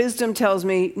 Wisdom tells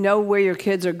me, know where your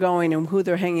kids are going and who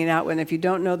they're hanging out with. And if you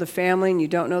don't know the family and you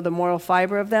don't know the moral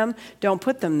fiber of them, don't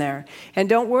put them there. And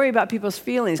don't worry about people's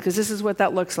feelings, because this is what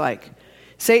that looks like.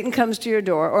 Satan comes to your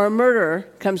door, or a murderer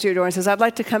comes to your door and says, I'd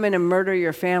like to come in and murder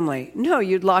your family. No,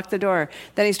 you'd lock the door.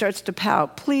 Then he starts to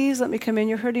pout. Please let me come in.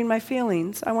 You're hurting my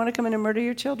feelings. I want to come in and murder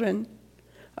your children.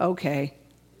 Okay.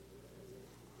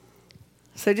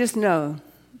 So just know,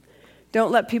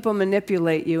 don't let people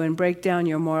manipulate you and break down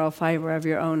your moral fiber of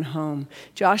your own home.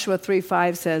 Joshua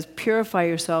 3:5 says, purify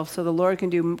yourself so the Lord can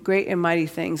do great and mighty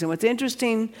things. And what's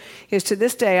interesting is, to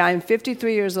this day, I'm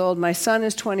 53 years old. My son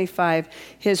is 25.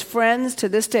 His friends to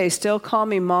this day still call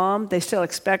me mom. They still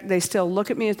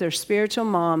look at me as their spiritual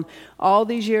mom all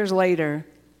these years later,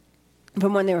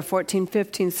 from when they were 14,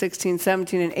 15, 16,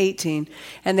 17, and 18.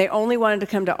 And they only wanted to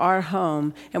come to our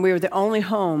home, and we were the only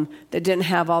home that didn't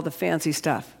have all the fancy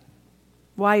stuff.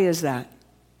 Why is that?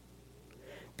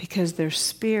 Because their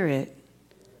spirit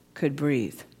could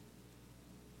breathe.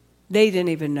 They didn't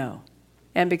even know.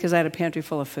 And because I had a pantry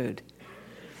full of food.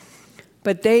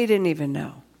 But they didn't even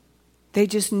know. They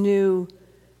just knew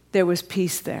there was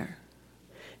peace there.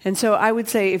 And so I would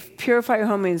say, if purify your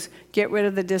home means get rid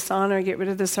of the dishonor, get rid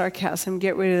of the sarcasm,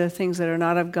 get rid of the things that are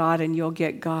not of God, and you'll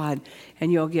get God,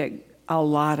 and you'll get a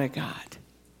lot of God.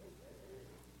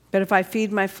 But if I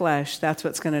feed my flesh, that's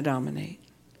what's going to dominate.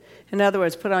 In other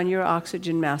words, put on your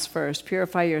oxygen mask first,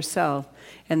 purify yourself,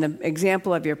 and the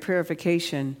example of your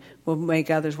purification will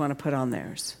make others want to put on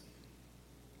theirs.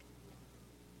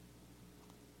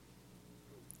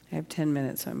 I have 10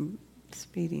 minutes, so I'm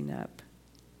speeding up.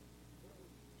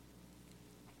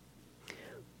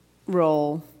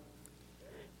 Roll.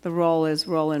 The roll is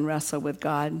roll and wrestle with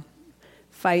God.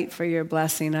 Fight for your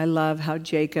blessing. I love how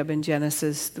Jacob in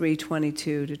Genesis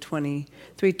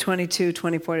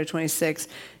 3:24-26,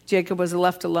 Jacob was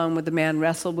left alone with the man,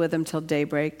 wrestled with him till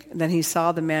daybreak. Then he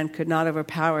saw the man could not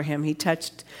overpower him. He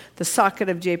touched the socket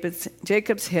of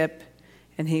Jacob's hip,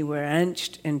 and he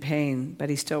wrenched in pain, but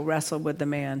he still wrestled with the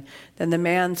man. Then the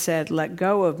man said, let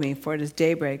go of me, for it is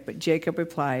daybreak. But Jacob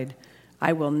replied,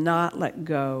 I will not let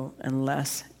go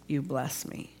unless you bless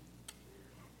me.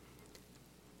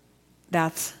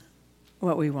 That's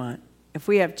what we want. If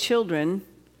we have children,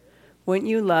 wouldn't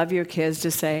you love your kids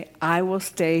to say, I will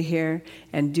stay here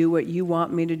and do what you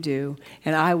want me to do,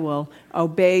 and I will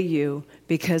obey you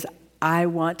because I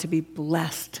want to be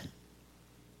blessed?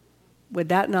 Would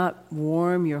that not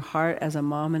warm your heart as a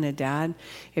mom and a dad?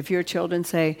 If your children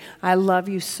say, I love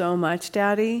you so much,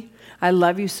 Daddy, I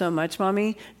love you so much,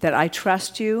 Mommy, that I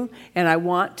trust you and I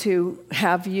want to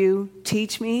have you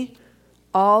teach me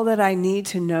all that I need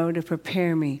to know to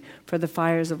prepare me for the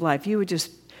fires of life.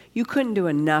 You couldn't do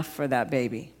enough for that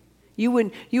baby. You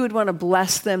would want to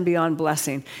bless them beyond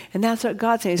blessing. And that's what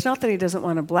God's saying. It's not that he doesn't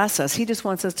want to bless us. He just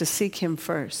wants us to seek him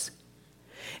first.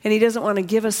 And he doesn't want to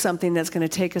give us something that's going to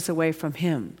take us away from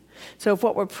him. So if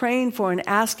what we're praying for and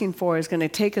asking for is going to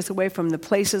take us away from the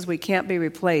places we can't be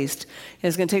replaced,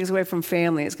 it's going to take us away from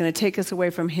family, it's going to take us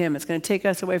away from him, it's going to take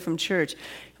us away from church,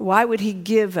 why would he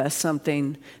give us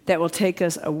something that will take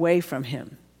us away from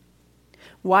him?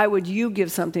 Why would you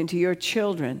give something to your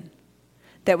children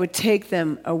that would take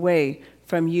them away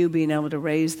from you being able to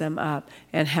raise them up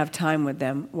and have time with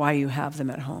them while you have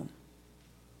them at home?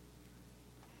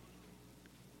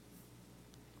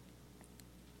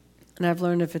 And I've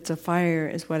learned if it's a fire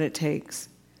is what it takes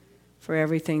for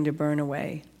everything to burn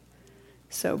away,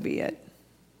 so be it.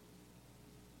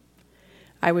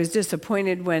 I was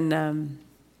disappointed when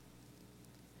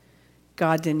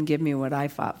God didn't give me what I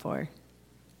fought for.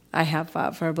 I have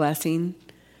fought for a blessing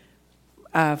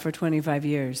for 25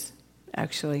 years,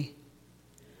 actually.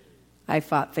 I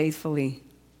fought faithfully,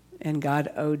 and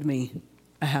God owed me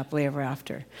a happily ever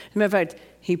after. As a matter of fact,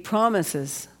 he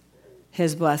promises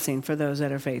his blessing for those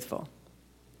that are faithful.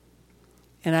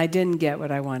 And I didn't get what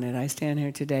I wanted. I stand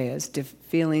here today as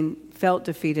felt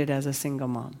defeated as a single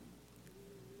mom.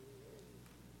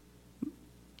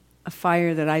 A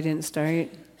fire that I didn't start,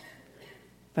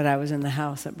 but I was in the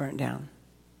house that burnt down.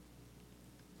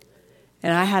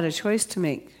 And I had a choice to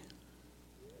make.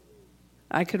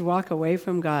 I could walk away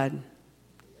from God,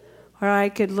 or I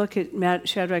could look at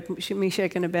Shadrach,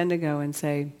 Meshach, and Abednego and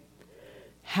say,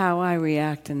 how I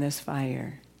react in this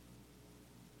fire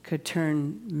could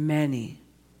turn many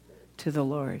to the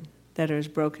Lord that are as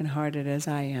brokenhearted as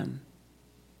I am.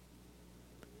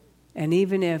 And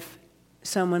even if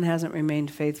someone hasn't remained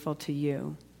faithful to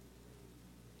you,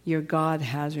 your God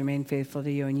has remained faithful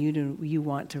to you, and you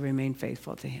want to remain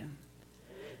faithful to him.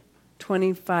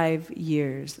 25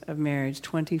 years of marriage,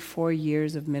 24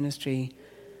 years of ministry,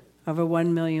 over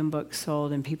 1 million books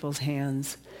sold in people's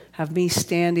hands, of me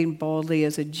standing boldly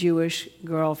as a Jewish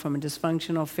girl from a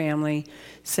dysfunctional family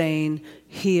saying,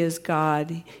 he is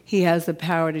God, he has the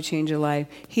power to change a life,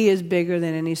 he is bigger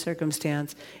than any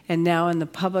circumstance. And now in the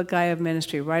public eye of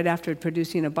ministry, right after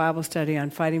producing a Bible study on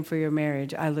fighting for your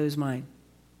marriage, I lose mine.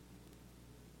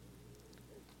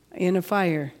 In a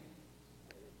fire.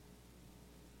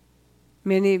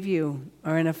 Many of you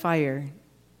are in a fire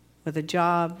with a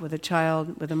job, with a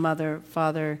child, with a mother,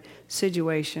 father,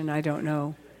 situation, I don't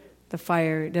know. The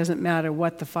fire, it doesn't matter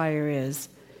what the fire is.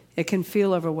 It can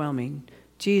feel overwhelming.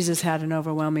 Jesus had an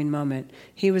overwhelming moment.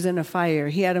 He was in a fire.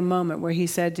 He had a moment where he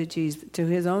said to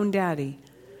his own daddy,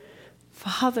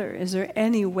 Father, is there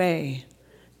any way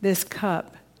this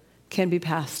cup can be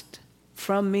passed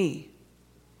from me?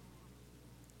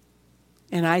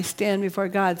 And I stand before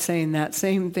God saying that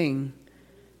same thing.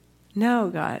 No,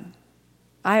 God.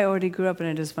 I already grew up in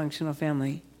a dysfunctional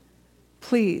family.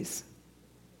 Please,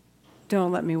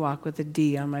 don't let me walk with a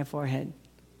D on my forehead.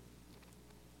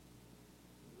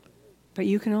 But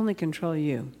you can only control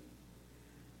you.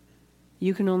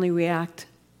 You can only react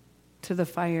to the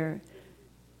fire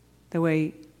the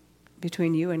way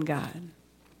between you and God.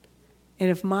 And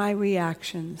if my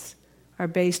reactions are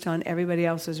based on everybody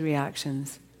else's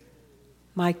reactions,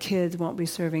 my kids won't be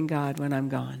serving God when I'm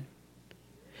gone.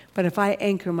 But if I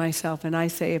anchor myself and I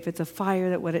say, if it's a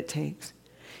fire, that what it takes.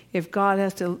 If God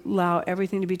has to allow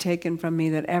everything to be taken from me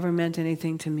that ever meant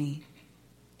anything to me,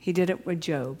 he did it with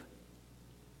Job.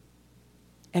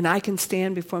 And I can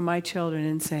stand before my children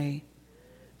and say,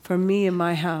 for me and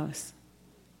my house,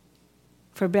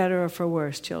 for better or for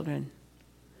worse, children,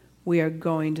 we are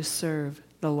going to serve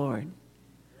the Lord.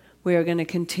 We are going to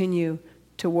continue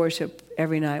to worship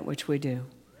every night, which we do.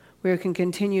 We are going to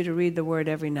continue to read the Word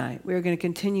every night. We are going to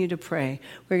continue to pray.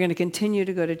 We're going to continue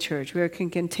to go to church. We are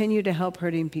going to continue to help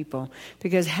hurting people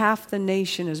because half the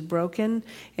nation is broken.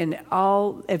 And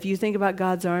if you think about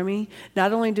God's army,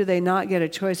 not only do they not get a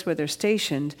choice where they're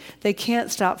stationed, they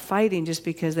can't stop fighting just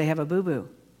because they have a boo-boo.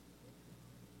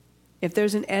 If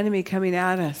there's an enemy coming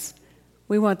at us,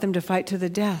 we want them to fight to the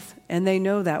death. And they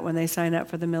know that when they sign up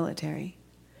for the military.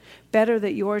 Better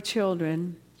that your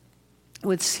children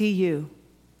would see you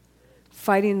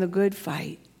fighting the good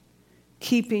fight,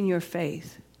 keeping your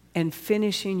faith, and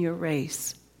finishing your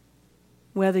race,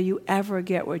 whether you ever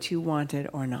get what you wanted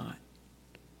or not.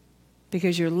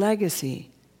 Because your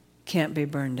legacy can't be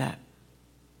burned up.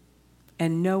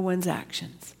 And no one's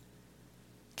actions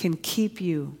can keep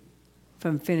you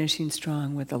from finishing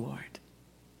strong with the Lord.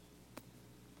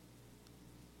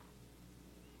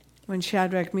 When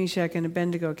Shadrach, Meshach, and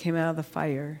Abednego came out of the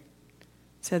fire,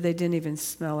 it said they didn't even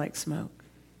smell like smoke.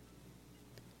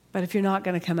 But if you're not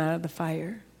going to come out of the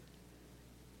fire,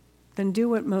 then do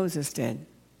what Moses did.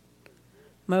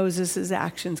 Moses'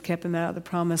 actions kept him out of the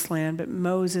promised land, but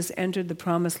Moses entered the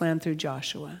promised land through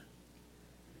Joshua.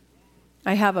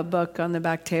 I have a book on the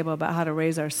back table about how to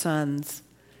raise our sons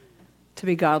to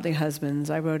be godly husbands.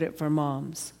 I wrote it for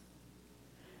moms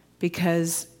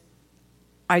because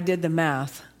I did the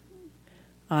math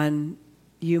on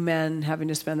you men having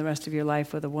to spend the rest of your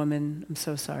life with a woman. I'm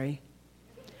so sorry.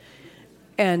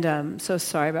 And I'm so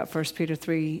sorry about 1 Peter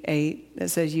 3:8 that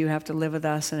says you have to live with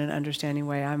us in an understanding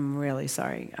way. I'm really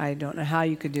sorry. I don't know how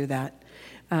you could do that.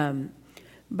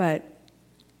 But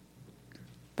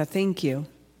thank you.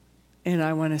 And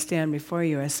I want to stand before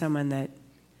you as someone that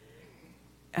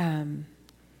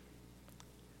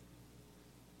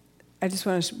I just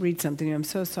want to read something. I'm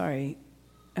so sorry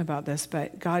about this,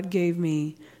 but God gave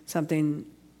me something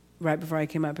right before I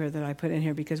came up here that I put in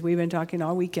here because we've been talking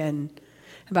all weekend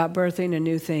about birthing a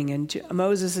new thing. And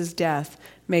Moses' death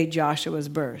made Joshua's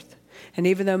birth. And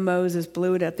even though Moses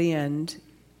blew it at the end,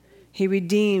 he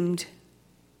redeemed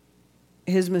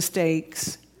his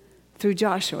mistakes through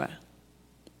Joshua.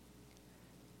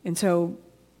 And so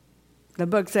the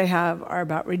books I have are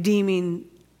about redeeming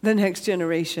the next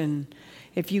generation.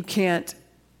 If you can't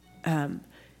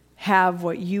have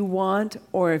what you want,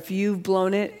 or if you've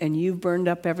blown it and you've burned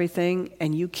up everything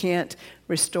and you can't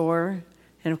restore.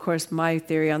 And of course, my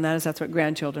theory on that is that's what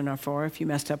grandchildren are for. If you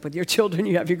messed up with your children,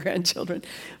 you have your grandchildren.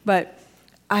 But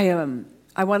I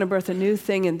want to birth a new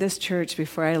thing in this church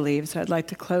before I leave, so I'd like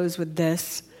to close with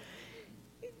this.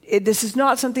 This is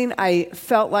not something I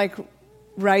felt like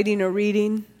writing or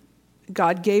reading.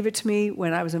 God gave it to me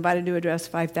when I was invited to address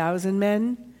 5,000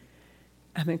 men.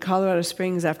 I'm in Colorado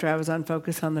Springs after I was on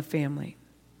Focus on the Family.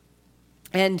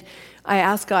 And I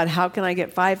asked God, how can I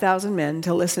get 5,000 men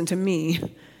to listen to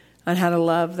me on how to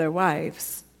love their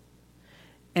wives?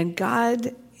 And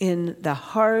God, in the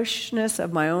harshness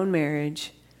of my own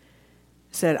marriage,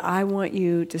 said, I want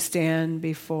you to stand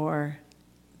before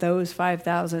those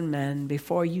 5,000 men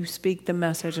before you speak the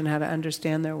message on how to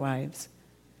understand their wives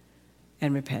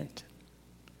and repent.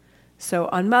 So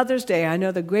on Mother's Day, I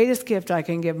know the greatest gift I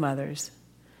can give mothers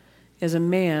is a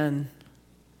man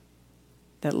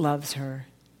that loves her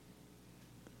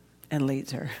and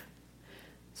leads her.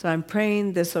 So I'm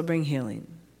praying this will bring healing.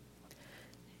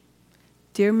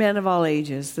 Dear men of all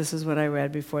ages, this is what I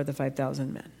read before the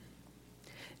 5,000 men.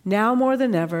 Now more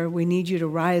than ever, we need you to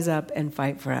rise up and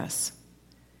fight for us.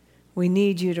 We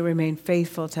need you to remain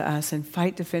faithful to us and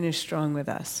fight to finish strong with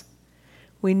us.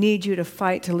 We need you to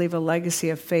fight to leave a legacy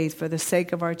of faith for the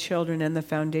sake of our children and the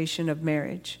foundation of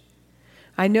marriage.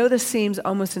 I know this seems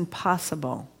almost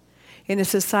impossible in a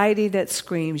society that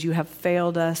screams, you have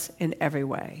failed us in every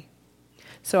way.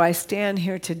 So I stand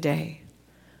here today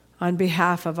on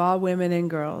behalf of all women and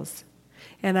girls,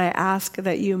 and I ask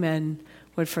that you men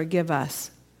would forgive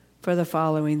us for the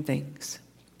following things.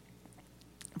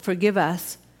 Forgive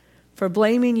us for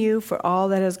blaming you for all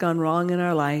that has gone wrong in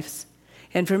our lives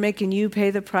and for making you pay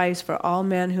the price for all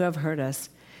men who have hurt us,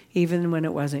 even when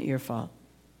it wasn't your fault.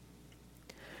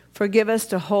 Forgive us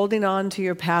to holding on to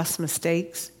your past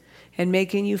mistakes and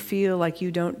making you feel like you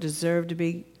don't deserve to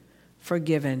be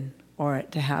forgiven or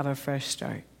to have a fresh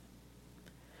start.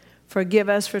 Forgive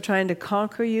us for trying to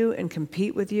conquer you and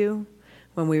compete with you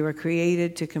when we were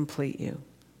created to complete you.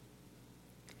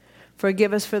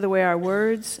 Forgive us for the way our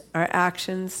words, our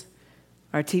actions,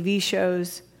 our TV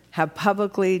shows have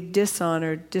publicly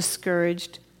dishonored,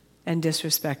 discouraged, and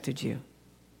disrespected you.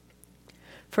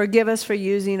 Forgive us for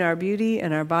using our beauty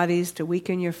and our bodies to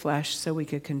weaken your flesh so we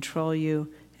could control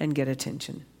you and get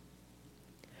attention.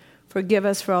 Forgive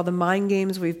us for all the mind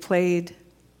games we've played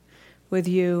with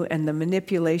you and the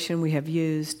manipulation we have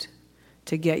used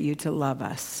to get you to love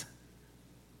us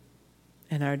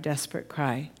and our desperate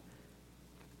cry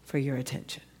for your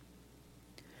attention.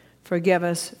 Forgive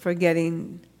us for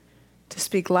getting to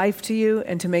speak life to you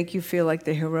and to make you feel like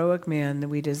the heroic man that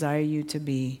we desire you to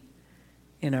be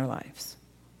in our lives.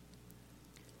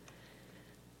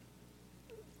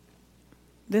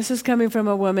 This is coming from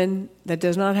a woman that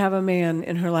does not have a man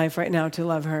in her life right now to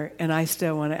love her, and I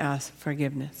still want to ask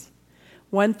forgiveness.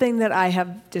 One thing that I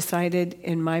have decided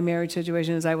in my marriage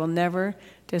situation is I will never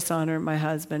dishonor my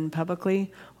husband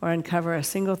publicly or uncover a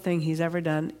single thing he's ever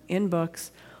done in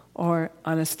books or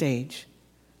on a stage.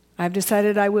 I've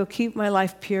decided I will keep my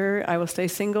life pure. I will stay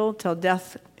single till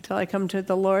death, till I come to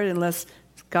the Lord, unless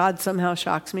God somehow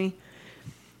shocks me.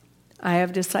 I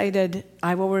have decided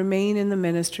I will remain in the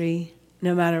ministry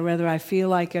no matter whether I feel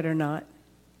like it or not.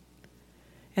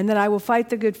 And that I will fight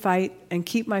the good fight and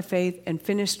keep my faith and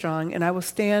finish strong. And I will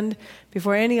stand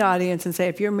before any audience and say,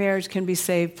 if your marriage can be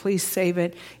saved, please save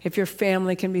it. If your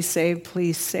family can be saved,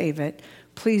 please save it.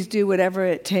 Please do whatever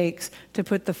it takes to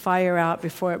put the fire out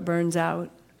before it burns out.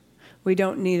 We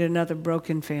don't need another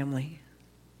broken family.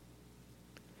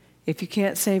 If you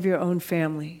can't save your own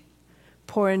family,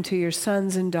 pour into your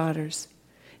sons and daughters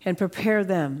and prepare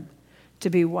them to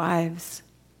be wives,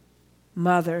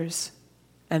 mothers,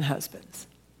 and husbands.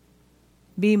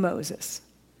 Be Moses.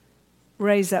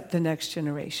 Raise up the next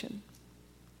generation.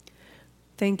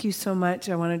 Thank you so much.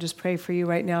 I want to just pray for you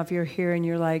right now. If you're here and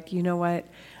you're like, you know what?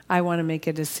 I want to make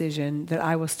a decision that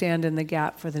I will stand in the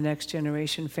gap for the next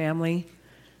generation family.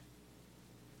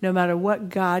 No matter what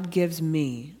God gives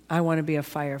me, I want to be a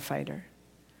firefighter.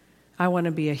 I want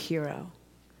to be a hero.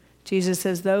 Jesus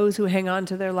says those who hang on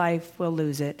to their life will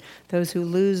lose it. Those who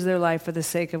lose their life for the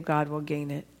sake of God will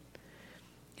gain it.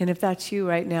 And if that's you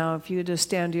right now, if you just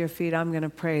stand to your feet, I'm going to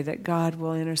pray that God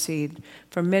will intercede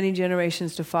for many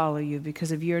generations to follow you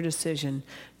because of your decision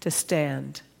to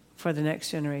stand for the next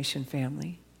generation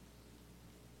family.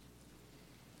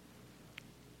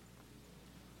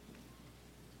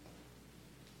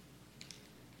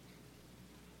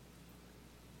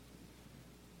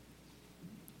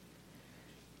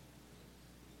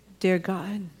 Dear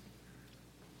God,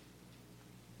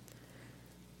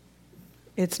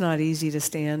 it's not easy to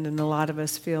stand, and a lot of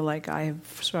us feel like I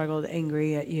have struggled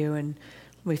angry at you, and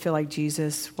we feel like,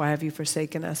 Jesus, why have you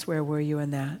forsaken us? Where were you in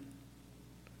that?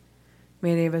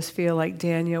 Many of us feel like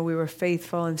Daniel, we were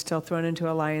faithful and still thrown into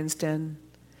a lion's den.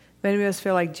 Many of us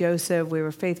feel like Joseph, we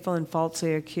were faithful and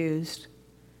falsely accused.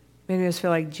 Many of us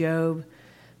feel like Job,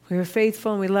 we were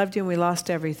faithful and we loved you and we lost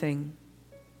everything.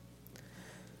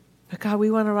 But God,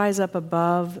 we want to rise up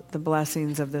above the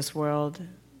blessings of this world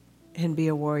and be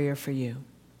a warrior for you.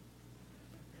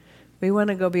 We want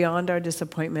to go beyond our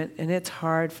disappointment, and it's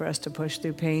hard for us to push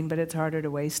through pain, but it's harder to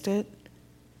waste it.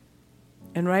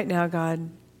 And right now, God,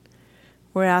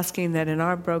 we're asking that in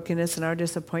our brokenness and our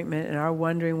disappointment and our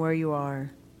wondering where you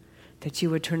are, that you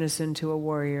would turn us into a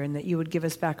warrior and that you would give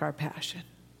us back our passion.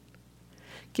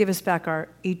 Give us back our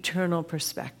eternal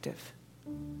perspective.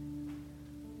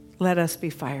 Let us be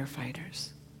firefighters.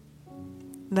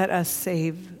 Let us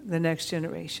save the next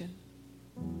generation.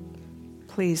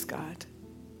 Please, God.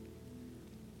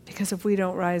 Because if we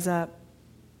don't rise up,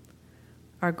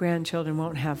 our grandchildren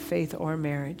won't have faith or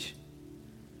marriage.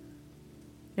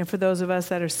 And for those of us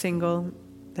that are single,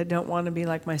 that don't want to be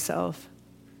like myself,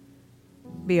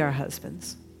 be our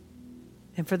husbands.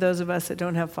 And for those of us that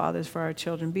don't have fathers for our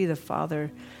children, be the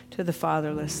father to the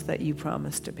fatherless that you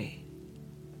promised to be.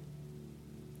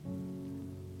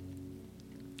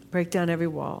 Break down every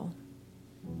wall.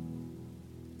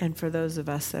 And for those of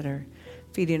us that are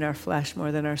feeding our flesh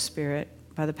more than our spirit,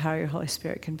 by the power of your Holy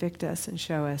Spirit, convict us and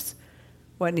show us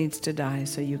what needs to die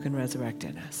so you can resurrect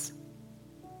in us.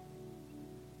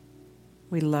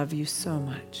 We love you so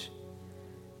much.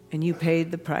 And you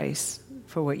paid the price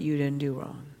for what you didn't do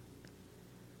wrong.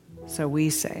 So we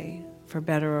say, for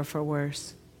better or for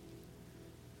worse,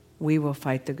 we will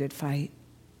fight the good fight,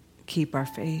 keep our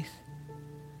faith.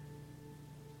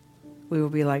 We will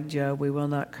be like Job. We will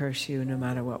not curse you no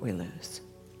matter what we lose.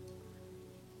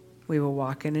 We will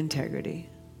walk in integrity,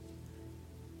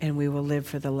 and we will live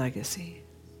for the legacy.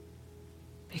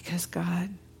 Because God,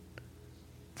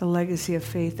 the legacy of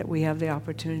faith that we have the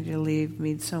opportunity to leave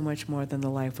means so much more than the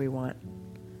life we want.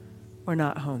 We're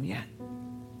not home yet.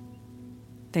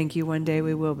 Thank you, one day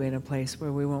we will be in a place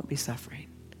where we won't be suffering.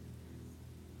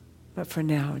 But for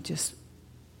now, just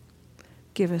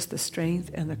give us the strength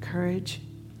and the courage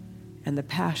and the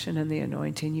passion and the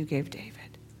anointing you gave David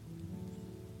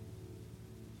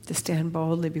to stand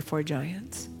boldly before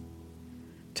giants,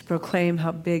 to proclaim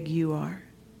how big you are,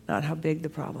 not how big the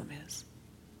problem is.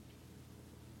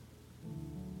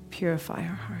 Purify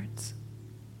our hearts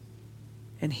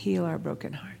and heal our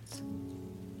broken hearts.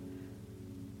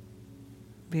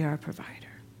 Be our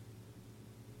provider.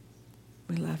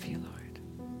 We love you, Lord.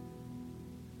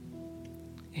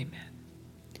 Amen.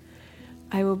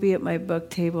 I will be at my book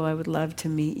table. I would love to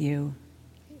meet you.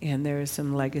 and there are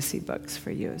some legacy books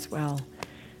for you as well.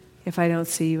 If I don't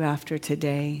see you after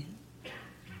today,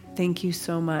 thank you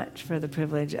so much for the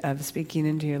privilege of speaking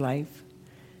into your life,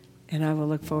 and I will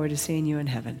look forward to seeing you in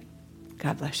heaven.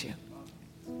 God bless you.